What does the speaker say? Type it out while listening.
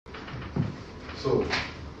So,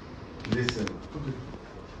 listen.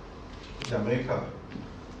 Jamaica,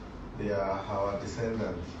 they are our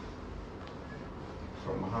descendants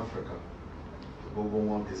from Africa. Gbogbo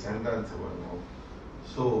wọn descendants wọn náà.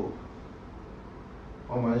 So,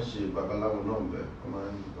 wọ́n máa ń ṣe babaláwo náà bẹ́ẹ̀, wọ́n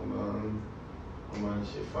máa ń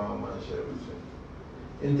ṣe fá, wọ́n máa ń ṣe everything.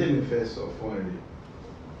 Ní tèmi fẹ́ sọ fún ẹ̀rí,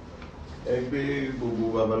 ẹ gbé gbogbo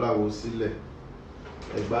babaláwo sílẹ̀,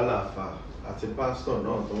 ẹ gbálàfà àti pásítọ̀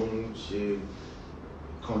náà tó ń ṣe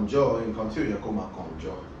conjure nǹkan tí ò yẹ kó máa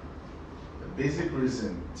conjure. The basic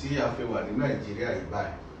reason tí a fi wà ní Nàìjíríà yìí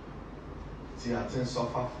báyìí, tí a ti ń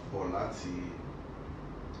suffer bọ̀ láti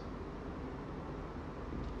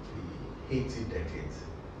 80 decades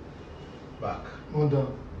back. More than.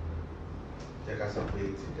 Jẹ́ ká sọ pé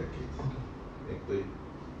 80 decades. Ẹ pé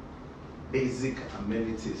basic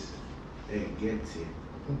amenities ẹ get here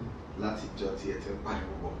láti jọ tí ẹ ti ń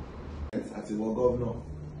pariwo bọ̀. As a governor,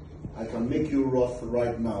 I can make you rough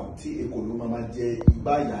right now. Tí Èkó ló máa jẹ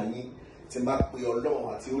ìbáyà yín, tí n bá pe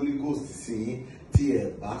Ọlọ́run àti Holy Ghost sí yín, tí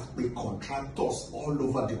ẹ bá pe contractors all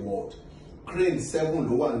over the world. Crane 7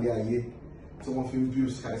 ló wà ní ayé tí wọ́n fi ń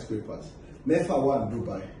build skyscrapers. 6 wà ní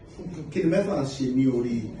Dubai. Kí ni 6 ṣe ní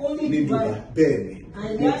orí ní Dubai? Bẹ́ẹ̀ ni.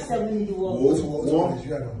 And there are 7 in the world.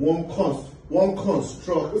 One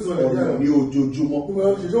construct ọ̀nà ní ojoojúmọ́.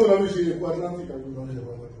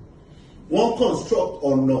 Wọ́n construct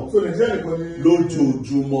ọ̀nà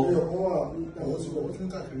lójoojúmọ́.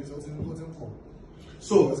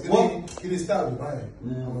 So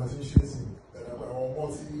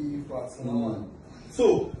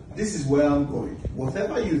so this is where I'm going.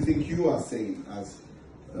 Whatever you think you are saying as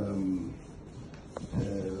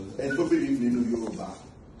believe nínú Yorùbá,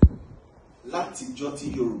 látijọ́ tí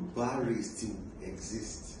Yorùbá race still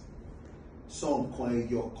exist, sọ nǹkan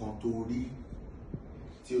ẹyọ kan tó rí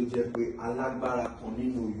tí ó jẹ́ pé alágbára kan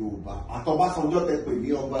nínú Yorùbá àtọbásanjọ́ tẹ pè ní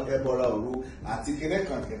ọba ẹbọra òru àti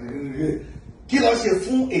kìnìkan kí ló ṣe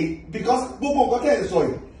fún because gbogbo nǹkan tẹ̀ ń sọ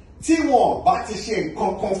yìí tí wọn bá ti ṣe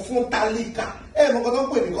nǹkan kan fún tálíkà ẹ mọ nǹkan tó ń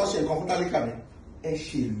pè ní kó ṣe nǹkan fún tálíkà ni ẹ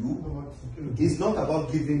ṣèlú. It's not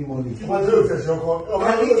about giving money. Kí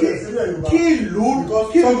ìlú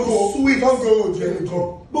sweet.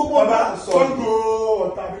 Gbogbo ọba sọ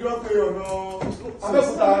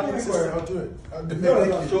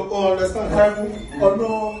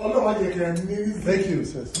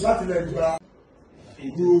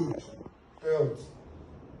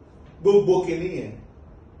gbogbo kìíní yẹn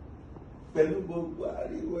pẹ̀lú gbogbo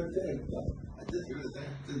ariwo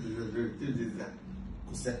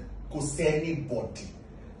kò sẹ́ni bọ̀dì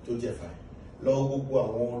tó jẹ́ fà lọ́wọ́ gbogbo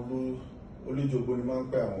àwọn olójogbo ni máa ń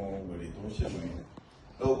pẹ́ àwọn wèrè tó ń ṣèlú yẹn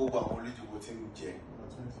lọ́wọ́ gbogbo àwọn olójogbo tí ń jẹ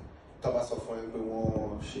tó bá sọ fún ẹ pé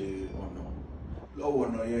wọ́n ṣe ọ̀nà lọ́wọ́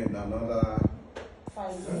ọ̀nà yẹn in another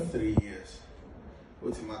 3 years ó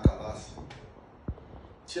ti máa kàlásì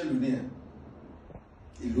ṣèlú ní ẹ̀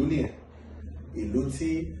ìlú ní ẹ̀ ìlú tí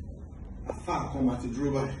àfáà kan máa ti dúró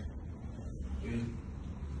báyìí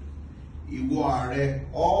ìwọ ààrẹ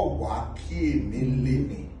ọ̀wà kí èmi lé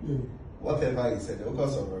ní whatever he said ó kàn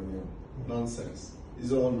sọ̀rọ̀ ni o nonsense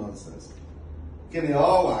it's all nonsense kí ni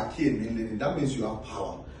ọ̀wà kí èmi lé ní that means you have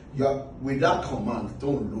power you are with that command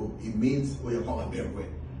don't know it means ó yẹ kó máa bẹ̀rù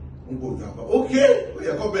ẹ̀ ń kò gbà pa okay ó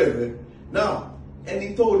yẹ kó bẹ̀rù ẹ̀ now ẹni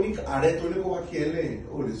tó ní ààrẹ tó ní kó wá kí ẹ lẹ́yìn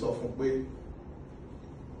ó lè sọ fún pé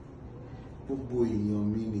gbogbo èèyàn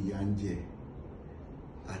mi nìyà ń jẹ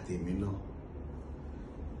àtèmi náà.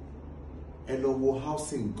 Ẹ lọ wo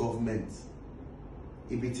housing government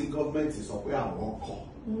ibi tí government sọ pé àwọn kọ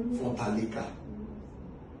fún tálíkà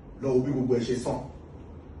lọ wo bí gbogbo ẹ ṣe sàn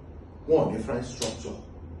wọn ní french structure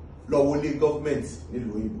lọ wo lé government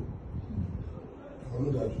nílùú òyìnbó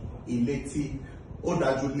ilé tí ó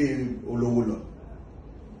dájú lé olówó lọ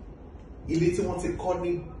ilé tí wọ́n ti kọ́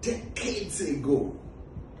ní decades ago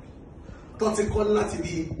tó ti kọ́ láti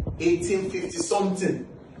bí 1850 something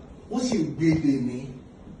wọ́n sì gbé ní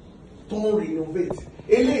tó ń renovate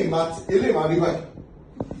eléyìí máa rí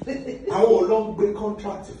báyìí àwọn olóńgbé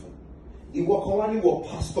contract fún ìwọ kan wá níwọ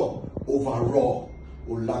pastor overall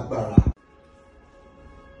ò lágbára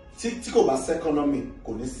tí kò bá sí economy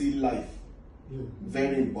kò ní sí life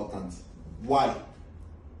very important why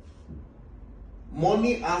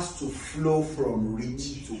money has to flow from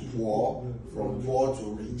rich to poor from poor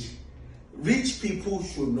to rich people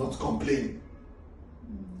should not complain.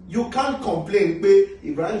 You can't complain pé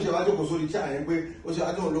Ibrahim ṣe wájú kò sórí chair yẹn pé ó ṣe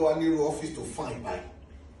wájú ló wá nírú office to fine by.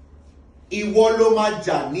 Ìwọ ló máa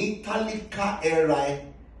jà ní tálíkà ẹ̀ra ẹ̀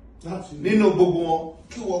nínú gbogbo wọn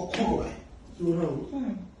kí wọ́n kúrò ẹ̀.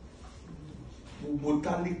 Gbogbo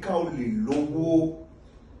tálíkà ò lè lówó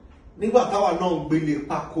nígbà táwa náà ń gbélé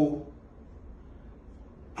pákó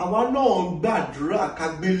àwa náà ń gbàdúrà ká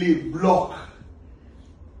gbélé block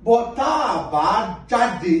but tá a bá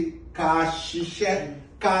jáde ká ṣiṣẹ́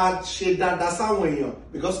ká ṣe dáadáa sáwọn èèyàn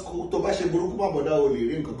because tó bá ṣe burúkú má bọ̀dá o lè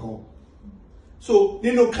rí nǹkan kan so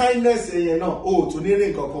nínú kindness yẹn náà o ò tún ní rí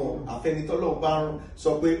nǹkan kan àfẹnitọ́lọ́ bá sọ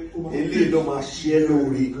pé eléyìí ló máa ṣe é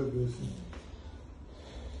lóore.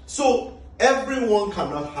 So everyone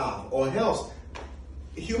cannot have, or else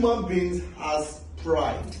human beings has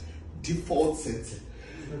pride, default setting,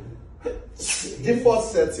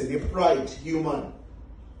 the pride human.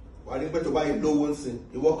 Wà ní pé tó bá yẹ lówó ń sìn,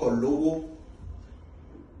 ìwọ kàn lówó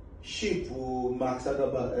sheep Mark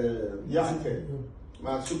Zuckerberg yàtẹ̀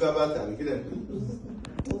Mark Zuckerberg tàbí kí lè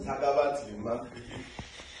Zuckerberg lè má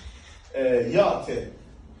yàtẹ̀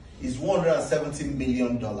is $170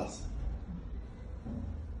 million.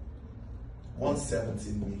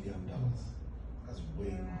 $170 million. That's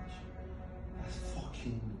way much. That's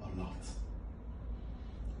fucking a lot.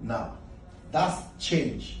 Now, that's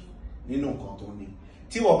change. You know, Contoni.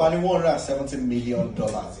 Tiwa Bani $170 million.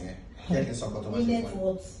 Yeah. Net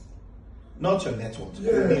worth. Not your net worth.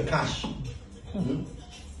 Yeah. Cash.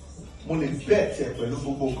 Mo lè bet ẹ pẹ̀lú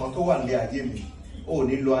gbogbo nǹkan tó wà ní ayé mi. O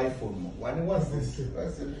ní lo iPhone mọ́. Wà ní what's this?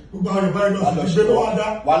 Yorùbá industry ti gbé lọ́wọ́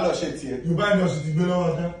dá. Wà lọ ṣe tiẹ̀. Yorùbá industry ti gbé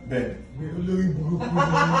lọ́wọ́ dá. Bẹ́ẹ̀. Olórí burúkú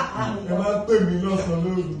ẹ máa pè mí lọ́sàn-án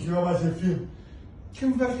lóru kí wọ́n bá ṣe fíìmù. Kí n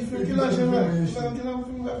fẹ́ fi fíìmù kí ló ṣe náà?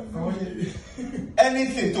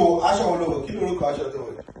 Anything tó aṣọ olówó kí lórúkọ aṣọ tó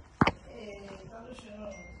wọ̀?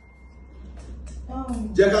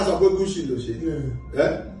 Jẹ́ ká sọ pé Gucci ló ṣe.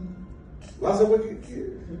 Wọ́n sọ pé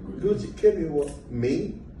Gucci kémi wọ mí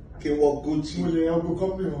kí wọ́n Gucci. Mo lè yan gbogbo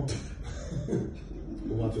company wọn.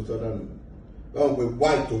 Mo máa tó tọ́ dànù. Báwo pé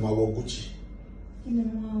white tó máa wọ Gucci?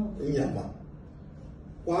 Ìyàmà.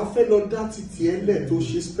 Wà á fẹ́ lọ dá títí ẹlẹ́ tó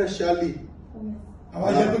ṣe specially. Àwọn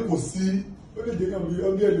ajẹ́ pé kò sí ó lè jẹ́ kàbí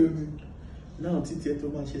ọdún ẹ̀ lónìí. Náà títí ẹ tó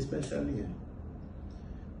máa ṣe specially yẹn.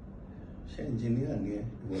 Ṣé engineer ni ẹ?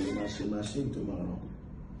 Ìwọ ló máa ṣe machine tó máa ràn.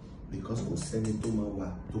 Because kò sẹ́ni tó máa wà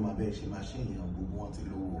tó máa bẹ́ẹ̀ ṣe machine yẹn gbogbo wọn ti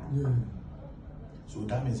lówó. So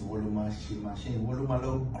that means ìwọ ló máa ṣe machine, ìwọ ló máa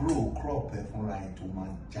lọ grow crop ẹ fúnra ẹ tó máa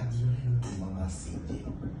já tó máa ṣe yẹ.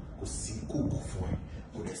 Kò sí kókò fún ẹ,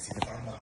 kò dẹ̀ sí farmer.